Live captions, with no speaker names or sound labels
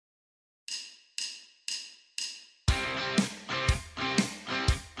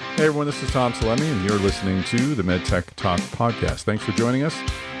Hey everyone, this is Tom Salemi, and you're listening to the MedTech Talk podcast. Thanks for joining us.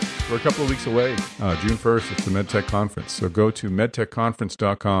 We're a couple of weeks away. June 1st, it's the MedTech Conference. So go to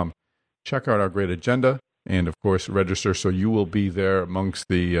medtechconference.com, check out our great agenda, and of course, register so you will be there amongst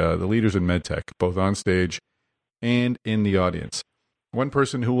the leaders in MedTech, both on stage and in the audience. One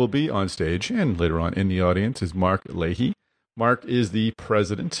person who will be on stage and later on in the audience is Mark Leahy. Mark is the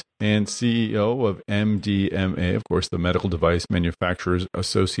president and CEO of MDMA, of course, the Medical Device Manufacturers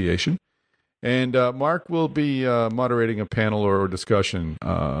Association. And Mark will be moderating a panel or discussion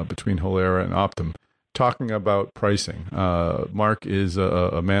between Holera and Optum, talking about pricing. Mark is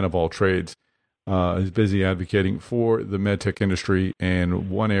a man of all trades. He's busy advocating for the medtech industry, and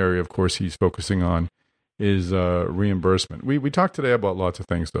one area, of course, he's focusing on is reimbursement. We talked today about lots of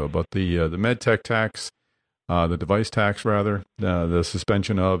things, though, about the medtech tax, the device tax, rather, the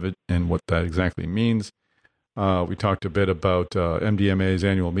suspension of it and what that exactly means. We talked a bit about MDMA's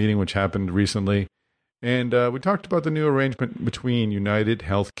annual meeting, which happened recently. And we talked about the new arrangement between United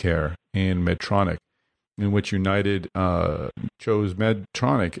Healthcare and Medtronic, in which United chose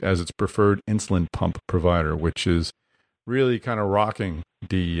Medtronic as its preferred insulin pump provider, which is really kind of rocking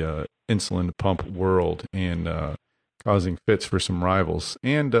the insulin pump world and causing fits for some rivals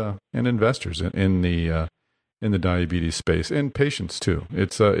and investors in the diabetes space, and patients too.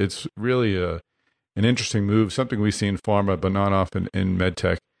 It's really an interesting move, something we see in pharma, but not often in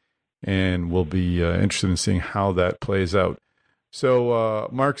medtech, and we'll be interested in seeing how that plays out. So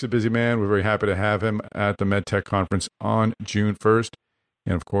Mark's a busy man. We're very happy to have him at the MedTech Conference on June 1st,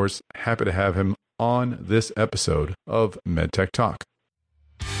 and of course, happy to have him on this episode of MedTech Talk.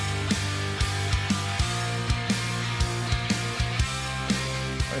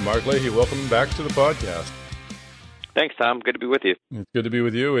 Hi, Mark Leahy. Welcome back to the podcast. Thanks, Tom. Good to be with you. It's good to be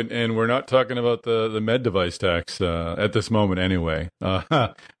with you, and we're not talking about the med device tax at this moment, anyway.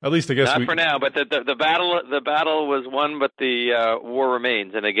 At least I guess not for now. But the battle was won, but the war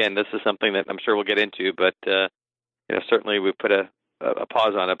remains. And again, this is something that I'm sure we'll get into. But certainly we put a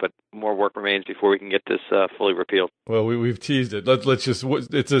pause on it. But more work remains before we can get this fully repealed. Well, we've teased it. Let's just.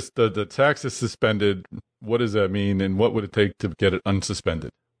 It's just the tax is suspended. What does that mean, and what would it take to get it unsuspended?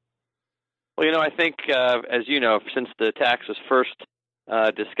 Well, I think, as you know, since the tax was first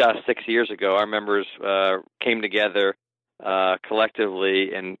discussed 6 years ago, our members came together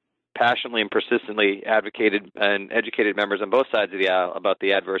collectively and passionately and persistently advocated and educated members on both sides of the aisle about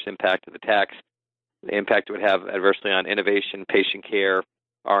the adverse impact of the tax, the impact it would have adversely on innovation, patient care,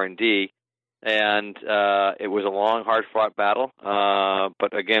 R&D. And it was a long, hard-fought battle.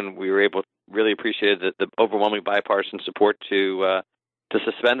 But again, we were able to really appreciate the overwhelming bipartisan support to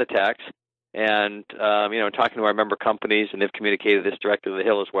suspend the tax. And, talking to our member companies, and they've communicated this directly to the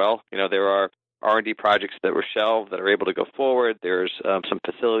Hill as well, there are R&D projects that were shelved that are able to go forward. There's some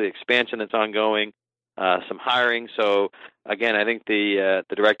facility expansion that's ongoing, some hiring. So, again, I think the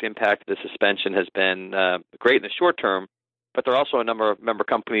direct impact of the suspension has been great in the short term, but there are also a number of member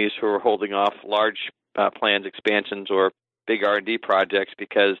companies who are holding off large plans, expansions, or big R&D projects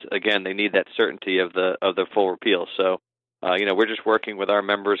because, again, they need that certainty of the full repeal. So, we're just working with our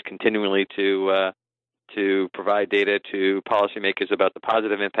members continually to provide data to policymakers about the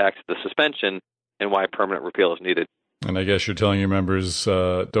positive impacts of the suspension and why permanent repeal is needed. And I guess you're telling your members,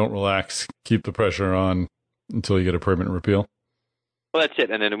 don't relax, keep the pressure on until you get a permanent repeal? Well, that's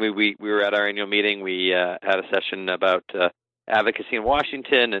it. And then we were at our annual meeting. We had a session about advocacy in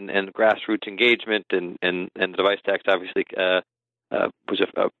Washington and grassroots engagement, and the device tax obviously was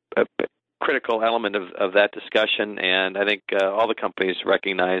a critical element of that discussion, and I think all the companies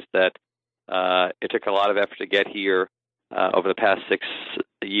recognize that it took a lot of effort to get here over the past 6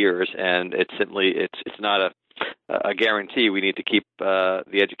 years, and it's not a guarantee. We need to keep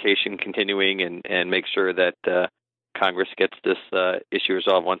the education continuing and make sure that Congress gets this issue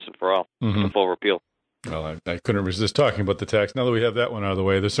resolved once and for all, the full repeal. Well, I couldn't resist talking about the tax. Now that we have that one out of the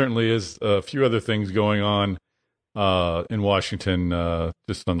way, there certainly is a few other things going on in Washington,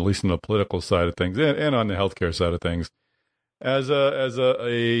 just at least on the political side of things, and on the healthcare side of things. As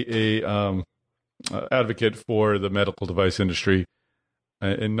a advocate for the medical device industry,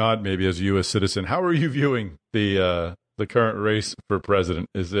 and not maybe as a U.S. citizen, how are you viewing the current race for president?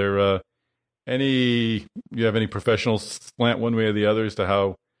 Is there you have any professional slant one way or the other as to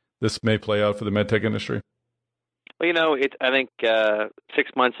how this may play out for the medtech industry? Well, I think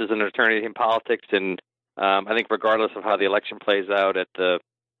 6 months is an eternity in politics, and I think regardless of how the election plays out at the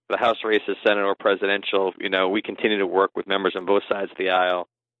House races, Senate or presidential, we continue to work with members on both sides of the aisle,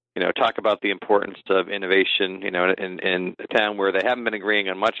 talk about the importance of innovation, in a town where they haven't been agreeing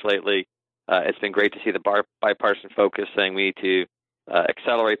on much lately. It's been great to see the bipartisan focus saying we need to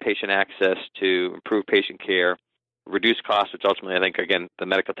accelerate patient access, to improve patient care, reduce costs, which ultimately I think, again, the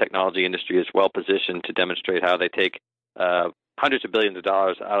medical technology industry is well positioned to demonstrate how they take hundreds of billions of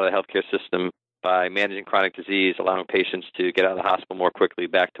dollars out of the healthcare system by managing chronic disease, allowing patients to get out of the hospital more quickly,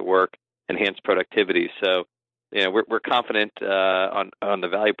 back to work, enhance productivity. So, we're confident on the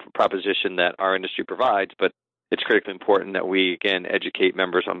value proposition that our industry provides, but it's critically important that we, again, educate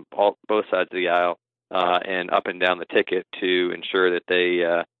members on both sides of the aisle and up and down the ticket to ensure that they,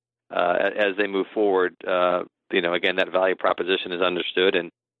 as they move forward, again, that value proposition is understood,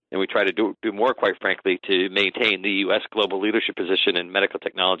 and we try to do more, quite frankly, to maintain the U.S. global leadership position in medical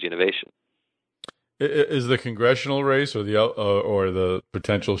technology innovation. Is the congressional race or the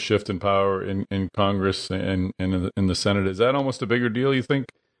potential shift in power in Congress and in the Senate, is that almost a bigger deal, you think,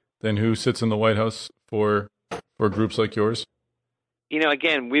 than who sits in the White House for groups like yours?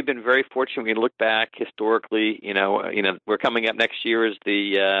 Again, we've been very fortunate. We look back historically. We're coming up next year is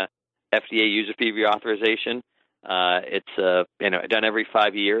the FDA user fee reauthorization. It's done every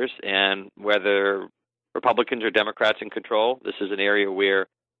 5 years, and whether Republicans or Democrats in control, this is an area where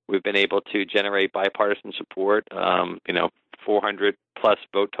we've been able to generate bipartisan support. 400 plus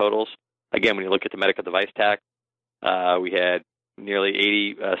vote totals. Again, when you look at the medical device tax, we had nearly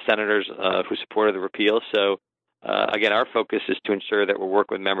 80 senators who supported the repeal. So, again, our focus is to ensure that we're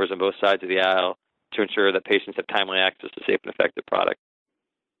working with members on both sides of the aisle to ensure that patients have timely access to safe and effective product.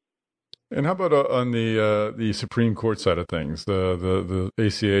 And how about on the Supreme Court side of things? The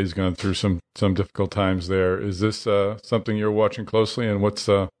ACA has gone through some difficult times there. Is this something you're watching closely, and what's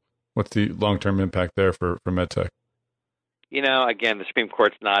the long-term impact there for MedTech? Again, the Supreme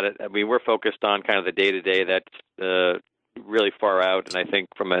Court's not. We're focused on kind of the day-to-day that's really far out, and I think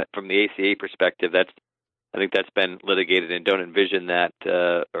from the ACA perspective, I think that's been litigated, and don't envision that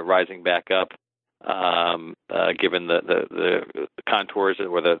rising back up, given the contours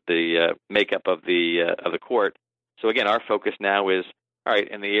or the makeup of the court. So again, our focus now is all right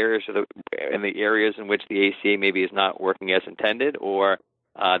in the areas in which the ACA maybe is not working as intended, or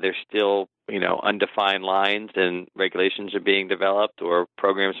there's still undefined lines and regulations are being developed, or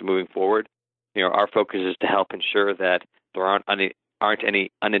programs are moving forward. Our focus is to help ensure that there aren't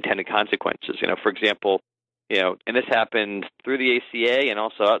any unintended consequences. For example, and this happens through the ACA and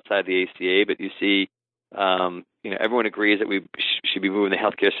also outside the ACA, but you see, everyone agrees that we should be moving the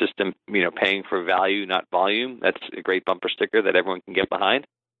healthcare system, paying for value, not volume. That's a great bumper sticker that everyone can get behind.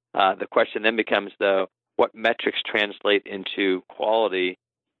 The question then becomes, though, what metrics translate into quality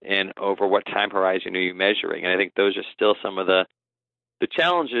and over what time horizon are you measuring? And I think those are still some of the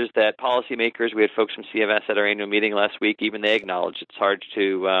challenges that policymakers, we had folks from CMS at our annual meeting last week, even they acknowledge it's hard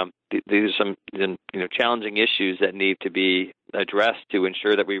to, these are some challenging issues that need to be addressed to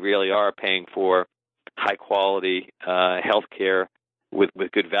ensure that we really are paying for high quality health care with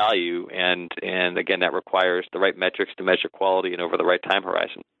good value. And again, that requires the right metrics to measure quality and over the right time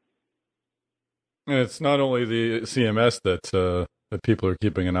horizon. And it's not only the CMS that people are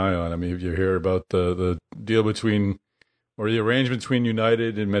keeping an eye on. I mean, if you hear about the deal between, or the arrangement between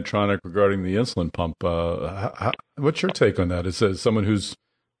United and Medtronic regarding the insulin pump, what's your take on that? As someone who's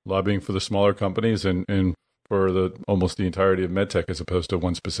lobbying for the smaller companies and for almost the entirety of MedTech as opposed to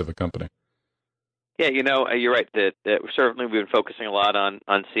one specific company. Yeah, you're right. That certainly we've been focusing a lot on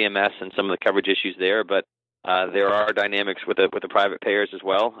CMS and some of the coverage issues there, but there are dynamics with the private payers as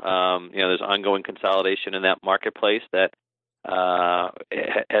well. There's ongoing consolidation in that marketplace that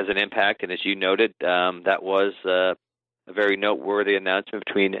has an impact, and as you noted, that was a very noteworthy announcement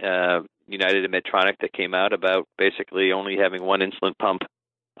between United and Medtronic that came out about basically only having one insulin pump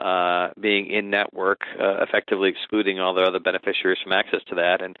being in network, effectively excluding all the other beneficiaries from access to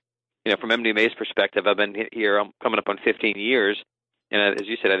that. And from MDMA's perspective, I've been here, I'm coming up on 15 years, and as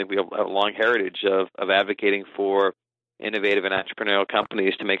you said, I think we have a long heritage of advocating for innovative and entrepreneurial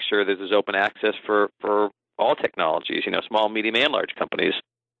companies to make sure that there's open access for all technologies, small, medium, and large companies,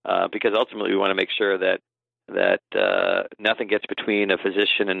 because ultimately we want to make sure that nothing gets between a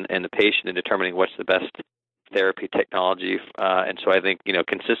physician and the patient in determining what's the best therapy technology. And so I think,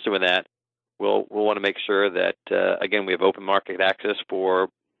 consistent with that, we'll want to make sure that, again, we have open market access for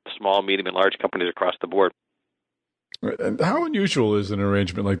small, medium, and large companies across the board. Right. And how unusual is an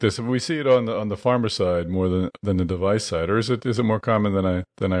arrangement like this? If we see it on the pharma side more than the device side, or is it more common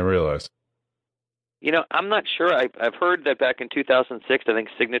than I realize? I'm not sure. I've heard that back in 2006, I think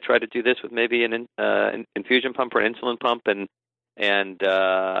Cigna tried to do this with maybe an infusion pump or an insulin pump, and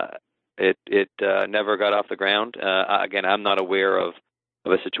it never got off the ground. Again, I'm not aware of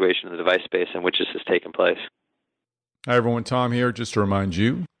a situation in the device space in which this has taken place. Hi, everyone. Tom here. Just to remind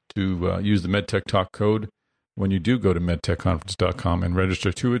you to use the MedTech Talk code when you do go to medtechconference.com and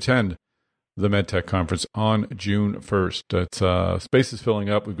register to attend the MedTech Conference on June 1st. Space is filling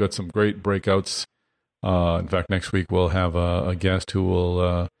up. We've got some great breakouts. In fact, next week we'll have a guest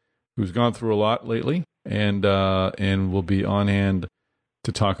who's gone through a lot lately and will be on hand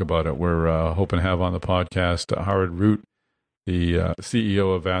to talk about it. We're hoping to have on the podcast Howard Root, the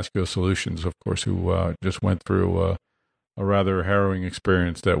CEO of Vascular Solutions, of course, who just went through a rather harrowing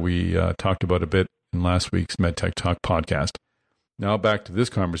experience that we talked about a bit in last week's MedTech Talk podcast. Now back to this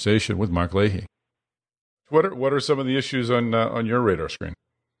conversation with Mark Leahy. What are some of the issues on your radar screen?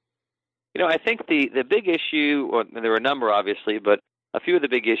 I think the big issue, or there were a number obviously, but a few of the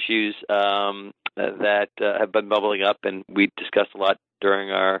big issues that have been bubbling up, and we discussed a lot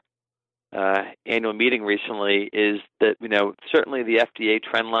during our annual meeting recently, is that certainly the FDA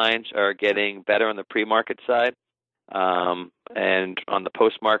trend lines are getting better on the pre-market side, and on the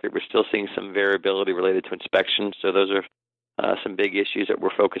post-market we're still seeing some variability related to inspections. So those are some big issues that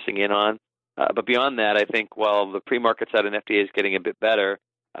we're focusing in on. But beyond that, I think while the pre-market side of FDA is getting a bit better,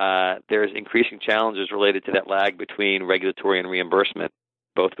 there's increasing challenges related to that lag between regulatory and reimbursement,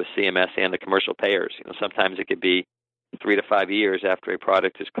 both with CMS and the commercial payers. Sometimes it could be 3 to 5 years after a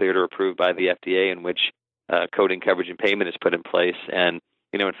product is cleared or approved by the FDA in which coding, coverage, and payment is put in place. And,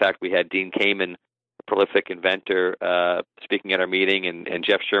 in fact, we had Dean Kamen, a prolific inventor, speaking at our meeting, and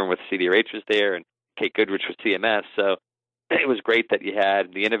Jeff Sherman with CDRH was there, and Kate Goodrich with CMS. So it was great that you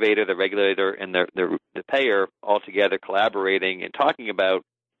had the innovator, the regulator, and the payer all together collaborating and talking about,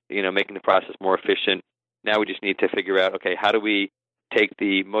 making the process more efficient. Now we just need to figure out, okay, how do we take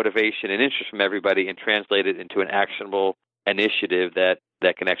the motivation and interest from everybody and translate it into an actionable initiative that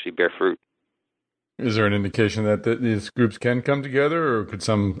can actually bear fruit. Is there an indication that these groups can come together, or could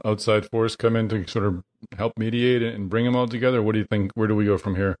some outside force come in to sort of help mediate and bring them all together? What do you think? Where do we go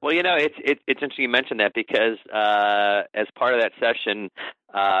from here? Well, it's interesting you mentioned that, because as part of that session,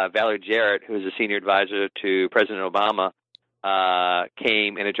 Valerie Jarrett, who is a senior advisor to President Obama,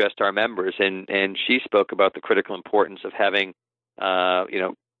 came and addressed our members, and she spoke about the critical importance of having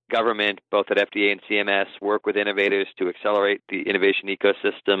government, both at FDA and CMS, work with innovators to accelerate the innovation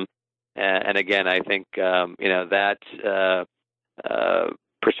ecosystem. And again, I think that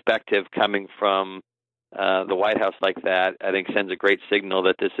perspective coming from the White House like that, I think sends a great signal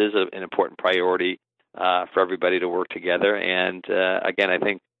that this is an important priority for everybody to work together. And again, I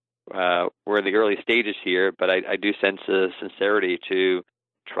think we're in the early stages here, but I do sense a sincerity to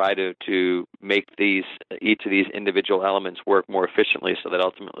try to make each of these individual elements work more efficiently, so that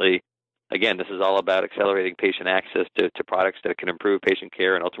ultimately, again, this is all about accelerating patient access to products that can improve patient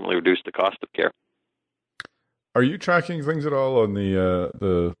care and ultimately reduce the cost of care. Are you tracking things at all on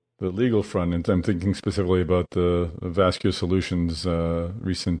the legal front? And I'm thinking specifically about the Vascular Solutions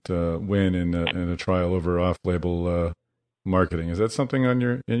recent win in a trial over off-label marketing. Is that something in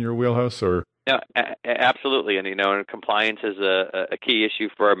your wheelhouse, or? No, absolutely. And compliance is a key issue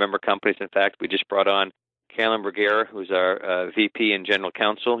for our member companies. In fact, we just brought on Carolyn Bruguera, who's our VP and General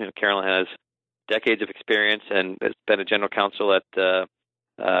Counsel. Carolyn has decades of experience and has been a General Counsel at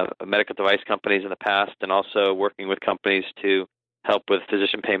medical device companies in the past, and also working with companies to help with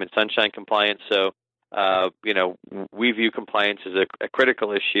physician payment sunshine compliance. So, we view compliance as a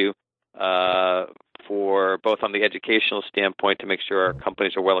critical issue for both on the educational standpoint to make sure our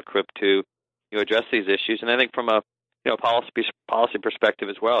companies are well equipped to address these issues, and I think from a policy perspective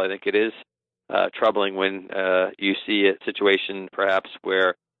as well. I think it is troubling when you see a situation perhaps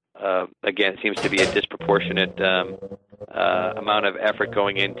where, again, it seems to be a disproportionate amount of effort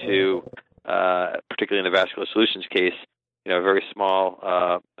going into, particularly in the Vascular Solutions case, a very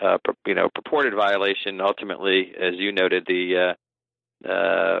small, purported violation. Ultimately, as you noted, the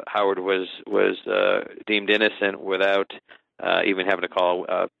Howard was deemed innocent without even having to call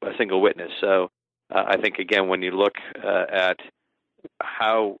a single witness. So I think, again, when you look at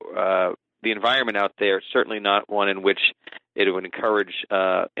how the environment out there, it's certainly not one in which it would encourage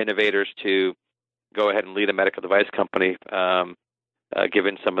innovators to go ahead and lead a medical device company,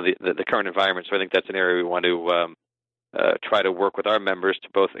 given some of the current environment. So I think that's an area we want to try to work with our members to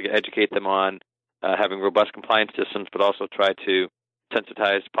both educate them on having robust compliance systems, but also try to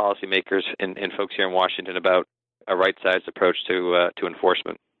sensitize policymakers and folks here in Washington about a right-sized approach to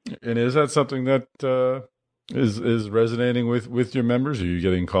enforcement. And is that something that is resonating with your members? Are you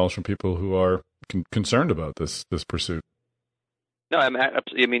getting calls from people who are concerned about this pursuit? No,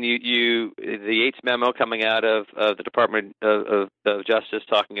 the Yates memo coming out of the Department of Justice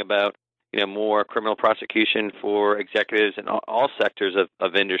talking about more criminal prosecution for executives in all sectors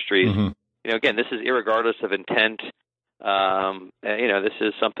of industries. Mm-hmm. Again, this is irregardless of intent This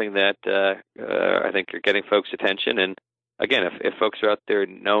is something that I think are getting folks' attention. And again, if folks are out there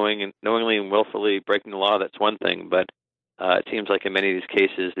knowingly and willfully breaking the law, that's one thing. But it seems like in many of these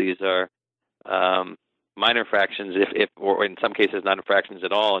cases, these are minor infractions, or in some cases not infractions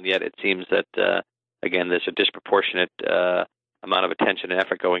at all. And yet it seems that again, there's a disproportionate amount of attention and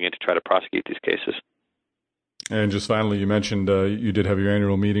effort going in to try to prosecute these cases. And just finally, you mentioned you did have your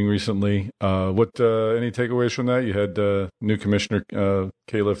annual meeting recently. What any takeaways from that? You had new Commissioner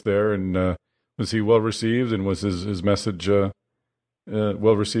Califf there, and was he well received? And was his message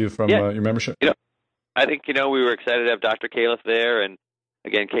well received from your membership? I think we were excited to have Dr. Califf there, and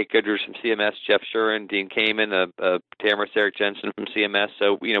again, Kate Goodrich from CMS, Jeff Shuren, Dean Kamen, Tamara Eric Jensen from CMS.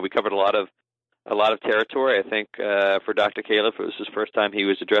 So we covered a lot of territory. I think for Dr. Califf, it was his first time he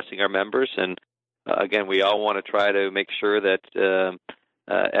was addressing our members, and again, we all want to try to make sure that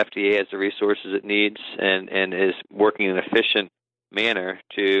FDA has the resources it needs and is working in an efficient manner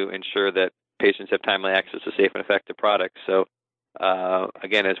to ensure that patients have timely access to safe and effective products. So,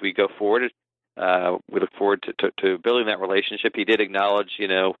 again, as we go forward, we look forward to building that relationship. He did acknowledge,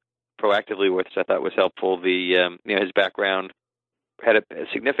 proactively, which I thought was helpful, his background, had a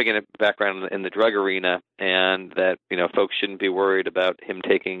significant background in the drug arena, and that, folks shouldn't be worried about him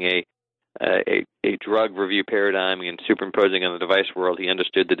taking a drug review paradigm and superimposing on the device world. He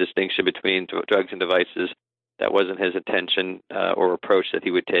understood the distinction between drugs and devices. That wasn't his intention or approach that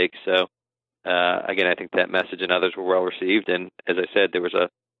he would take. So, again, I think that message and others were well received. And as I said, there was a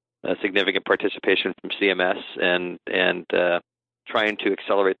significant participation from CMS and trying to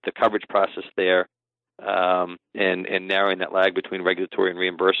accelerate the coverage process there, and narrowing that lag between regulatory and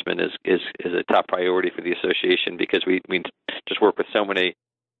reimbursement is a top priority for the association, because we just work with so many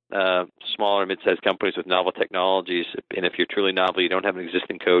smaller, mid-sized companies with novel technologies, and if you're truly novel, you don't have an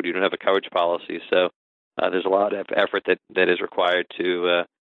existing code, you don't have a coverage policy. So there's a lot of effort that is required so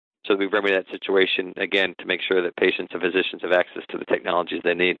that we remedy that situation, again, to make sure that patients and physicians have access to the technologies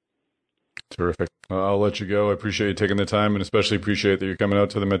they need. Terrific. I'll let you go. I appreciate you taking the time, and especially appreciate that you're coming out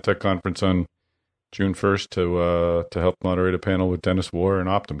to the MedTech Conference on June 1st to help moderate a panel with Dennis Warr and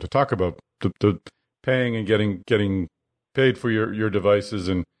Optum to talk about the paying and getting paid for your devices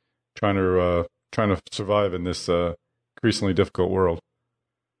and trying to survive in this increasingly difficult world.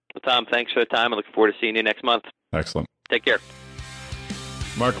 Well, Tom, thanks for the time. I look forward to seeing you next month. Excellent. Take care.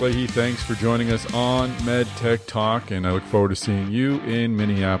 Mark Leahy, thanks for joining us on MedTech Talk, and I look forward to seeing you in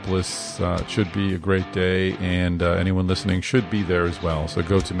Minneapolis. It should be a great day, and anyone listening should be there as well. So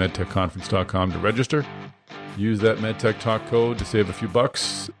go to medtechconference.com to register. Use that MedTech Talk code to save a few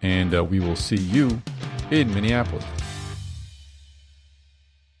bucks, and we will see you in Minneapolis.